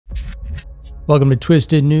Welcome to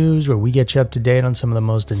Twisted News, where we get you up to date on some of the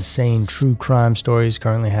most insane true crime stories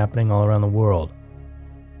currently happening all around the world.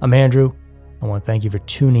 I'm Andrew. I want to thank you for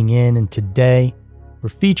tuning in, and today we're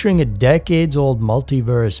featuring a decades-old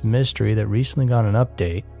multiverse mystery that recently got an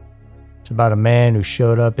update. It's about a man who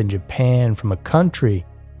showed up in Japan from a country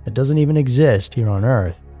that doesn't even exist here on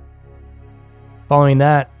Earth. Following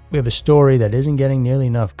that, we have a story that isn't getting nearly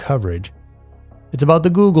enough coverage. It's about the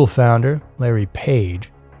Goole founder, Larry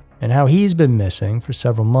Page, and how he's been missing for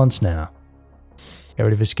several months now. Get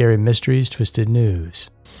ready for Scary Mysteries, Twisted News.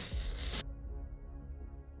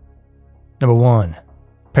 Number 1.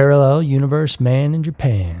 Parallel Universe Man in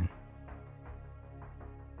Japan.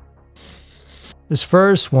 This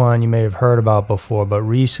first one you may have heard about before, but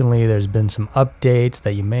recently there's been some updates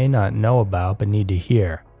that you may not know about but need to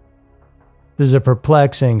hear. This is a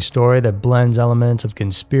perplexing story that blends elements of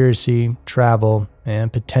conspiracy, travel,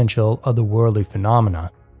 and potential otherworldly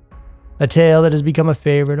phenomena. A tale that has become a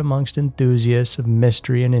favorite amongst enthusiasts of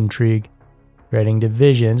mystery and intrigue, creating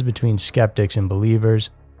divisions between skeptics and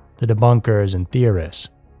believers, the debunkers and theorists.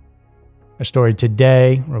 Our story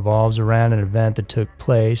today revolves around an event that took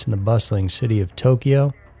place in the bustling city of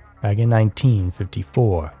Tokyo back in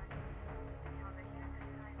 1954.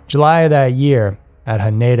 July of that year, at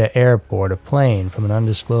Haneda Airport, a plane from an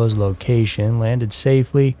undisclosed location landed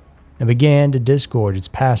safely and began to disgorge its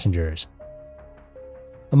passengers.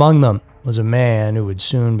 Among them was a man who would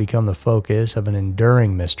soon become the focus of an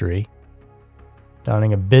enduring mystery.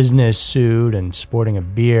 Donning a business suit and sporting a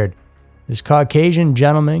beard, this Caucasian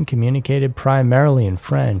gentleman communicated primarily in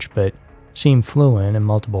French, but seemed fluent in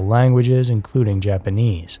multiple languages, including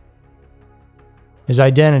Japanese. His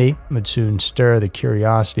identity would soon stir the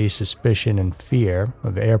curiosity, suspicion, and fear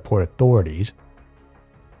of airport authorities,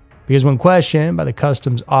 because when questioned by the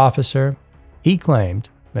customs officer, he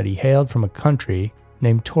claimed that he hailed from a country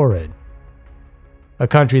named Torrid. A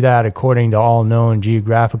country that, according to all known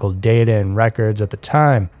geographical data and records at the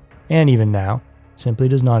time, and even now, simply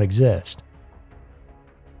does not exist.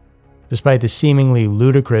 Despite the seemingly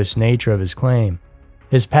ludicrous nature of his claim,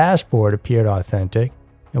 his passport appeared authentic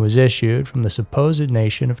and was issued from the supposed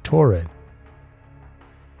nation of Torrid.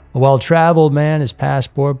 A well-traveled man, his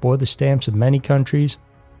passport bore the stamps of many countries,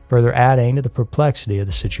 further adding to the perplexity of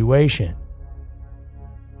the situation.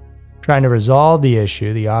 Trying to resolve the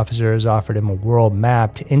issue, the officers offered him a world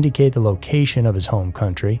map to indicate the location of his home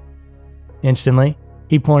country. Instantly,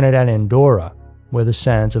 he pointed at Andorra with a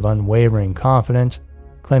sense of unwavering confidence,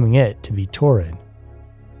 claiming it to be Torrid.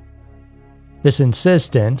 This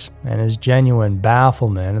insistence and his genuine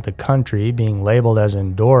bafflement at the country being labeled as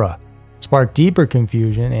Andorra sparked deeper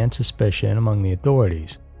confusion and suspicion among the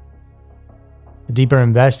authorities. A deeper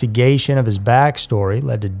investigation of his backstory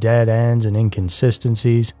led to dead ends and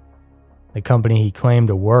inconsistencies. The company he claimed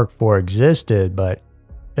to work for existed, but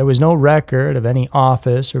there was no record of any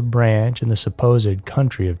office or branch in the supposed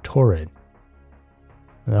country of Torrid.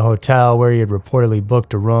 The hotel where he had reportedly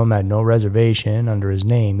booked a room had no reservation under his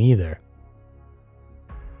name either.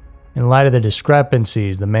 In light of the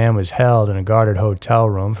discrepancies, the man was held in a guarded hotel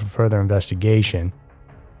room for further investigation.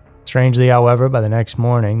 Strangely, however, by the next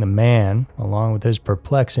morning, the man, along with his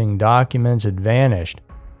perplexing documents, had vanished,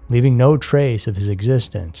 leaving no trace of his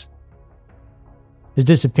existence. His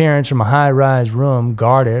disappearance from a high-rise room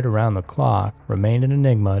guarded around the clock remained an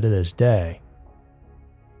enigma to this day.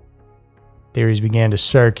 Theories began to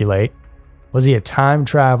circulate. Was he a time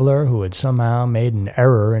traveler who had somehow made an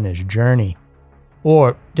error in his journey?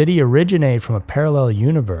 Or did he originate from a parallel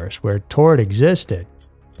universe where Torrid existed,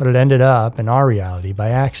 but it ended up in our reality by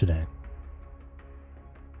accident?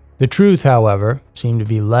 The truth, however, seemed to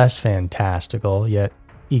be less fantastical, yet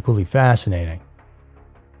equally fascinating.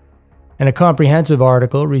 In a comprehensive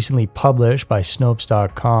article recently published by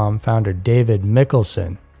Snopes.com, founder David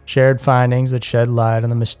Mickelson shared findings that shed light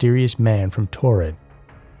on the mysterious man from Torrid.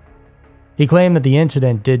 He claimed that the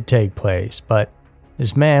incident did take place, but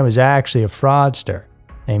this man was actually a fraudster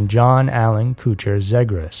named John Allen Kuchar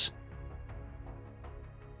Zegras.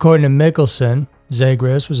 According to Mickelson,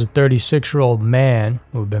 Zegras was a 36-year-old man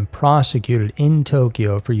who had been prosecuted in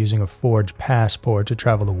Tokyo for using a forged passport to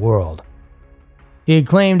travel the world. He had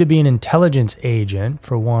claimed to be an intelligence agent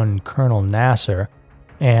for one Colonel Nasser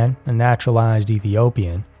and a naturalized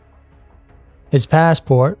Ethiopian. His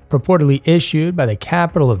passport, purportedly issued by the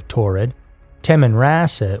capital of Torrid,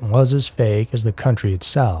 Tamanrasset, was as fake as the country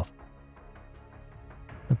itself.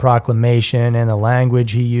 The proclamation and the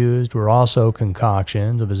language he used were also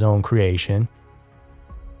concoctions of his own creation.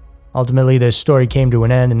 Ultimately, this story came to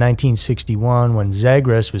an end in 1961 when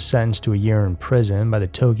Zegras was sentenced to a year in prison by the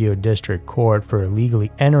Tokyo District Court for illegally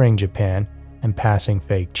entering Japan and passing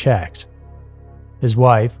fake checks. His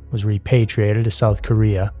wife was repatriated to South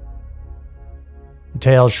Korea. The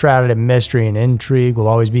tale shrouded in mystery and intrigue will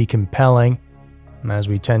always be compelling, as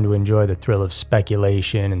we tend to enjoy the thrill of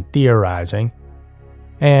speculation and theorizing.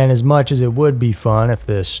 And as much as it would be fun if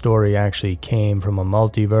this story actually came from a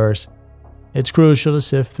multiverse, it's crucial to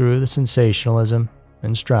sift through the sensationalism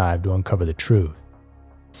and strive to uncover the truth.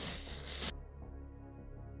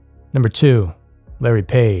 Number 2. Larry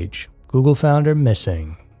Page, Goole founder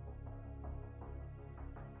missing.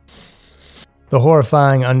 The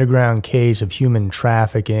horrifying underground case of human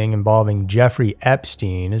trafficking involving Jeffrey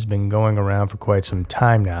Epstein has been going around for quite some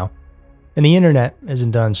time now, and the internet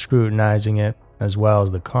isn't done scrutinizing it, as well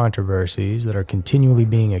as the controversies that are continually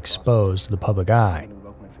being exposed to the public eye.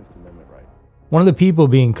 One of the people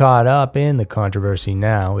being caught up in the controversy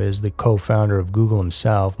now is the co-founder of Google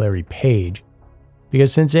himself, Larry Page,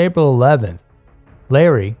 because since April 11th,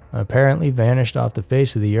 Larry apparently vanished off the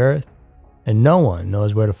face of the earth, and no one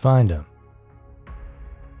knows where to find him.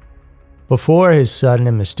 Before his sudden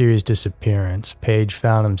and mysterious disappearance, Page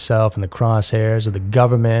found himself in the crosshairs of the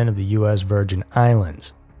government of the U.S. Virgin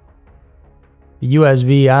Islands. The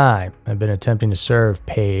USVI had been attempting to serve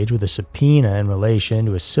Page with a subpoena in relation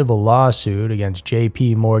to a civil lawsuit against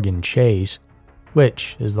J.P. Morgan Chase,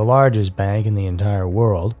 which is the largest bank in the entire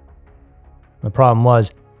world. The problem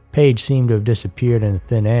was, Page seemed to have disappeared into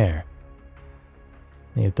thin air.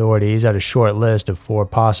 The authorities had a short list of 4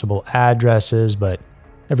 possible addresses, but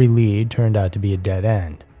every lead turned out to be a dead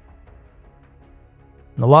end.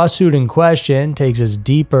 The lawsuit in question takes us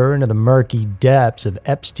deeper into the murky depths of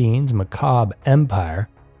Epstein's macabre empire.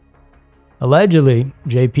 Allegedly,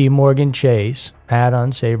 J.P. Morgan Chase had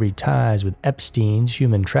unsavory ties with Epstein's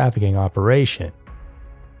human trafficking operation.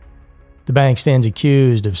 The bank stands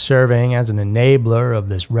accused of serving as an enabler of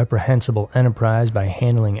this reprehensible enterprise by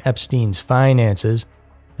handling Epstein's finances,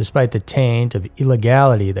 despite the taint of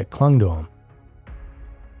illegality that clung to him.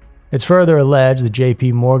 It's further alleged that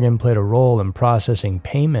J.P. Morgan played a role in processing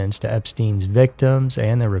payments to Epstein's victims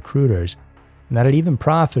and their recruiters, and that it even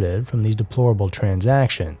profited from these deplorable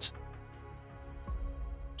transactions.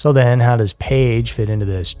 So then, how does Page fit into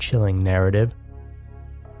this chilling narrative?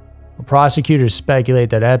 Well, prosecutors speculate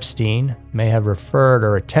that Epstein may have referred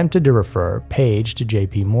or attempted to refer Page to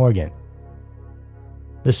J.P. Morgan.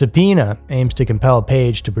 The subpoena aims to compel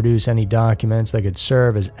Page to produce any documents that could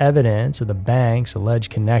serve as evidence of the bank's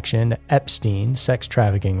alleged connection to Epstein's sex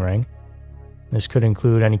trafficking ring. This could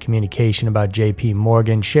include any communication about J.P.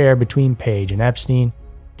 Morgan shared between Page and Epstein,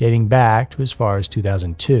 dating back to as far as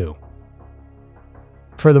 2002.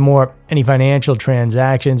 Furthermore, any financial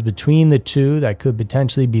transactions between the two that could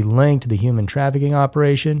potentially be linked to the human trafficking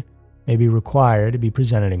operation may be required to be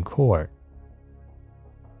presented in court.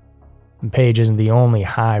 And Page isn't the only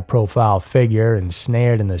high-profile figure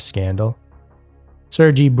ensnared in this scandal.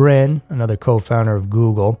 Sergey Brin, another co-founder of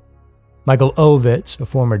Google, Michael Ovitz, a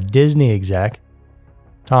former Disney exec,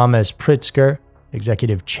 Thomas Pritzker,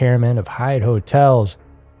 executive chairman of Hyatt Hotels,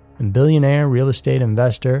 and billionaire real estate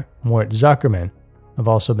investor Mort Zuckerman have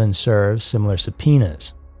also been served similar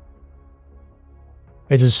subpoenas.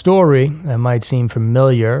 It's a story that might seem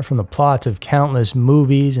familiar from the plots of countless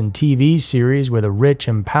movies and TV series where the rich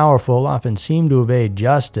and powerful often seem to evade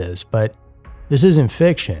justice, but this isn't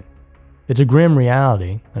fiction. It's a grim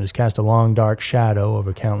reality that has cast a long dark shadow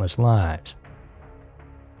over countless lives.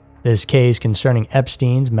 This case concerning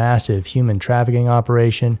Epstein's massive human trafficking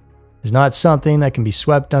operation is not something that can be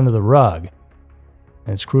swept under the rug.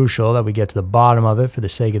 And it's crucial that we get to the bottom of it for the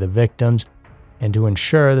sake of the victims and to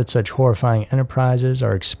ensure that such horrifying enterprises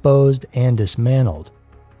are exposed and dismantled.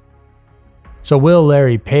 So will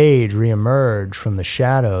Larry Page reemerge from the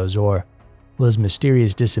shadows, or will his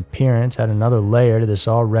mysterious disappearance add another layer to this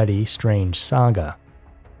already strange saga?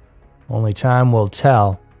 Only time will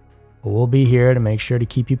tell, but we'll be here to make sure to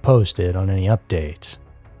keep you posted on any updates.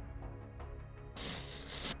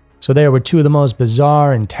 So there were 2 of the most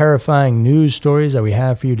bizarre and terrifying news stories that we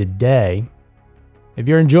have for you today. If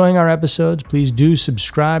you're enjoying our episodes, please do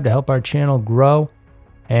subscribe to help our channel grow,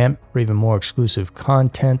 and for even more exclusive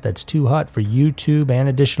content that's too hot for YouTube and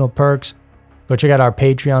additional perks, go check out our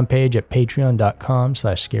Patreon page at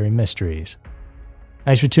patreon.com/scarymysteries.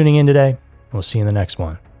 Thanks for tuning in today, and we'll see you in the next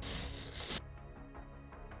one.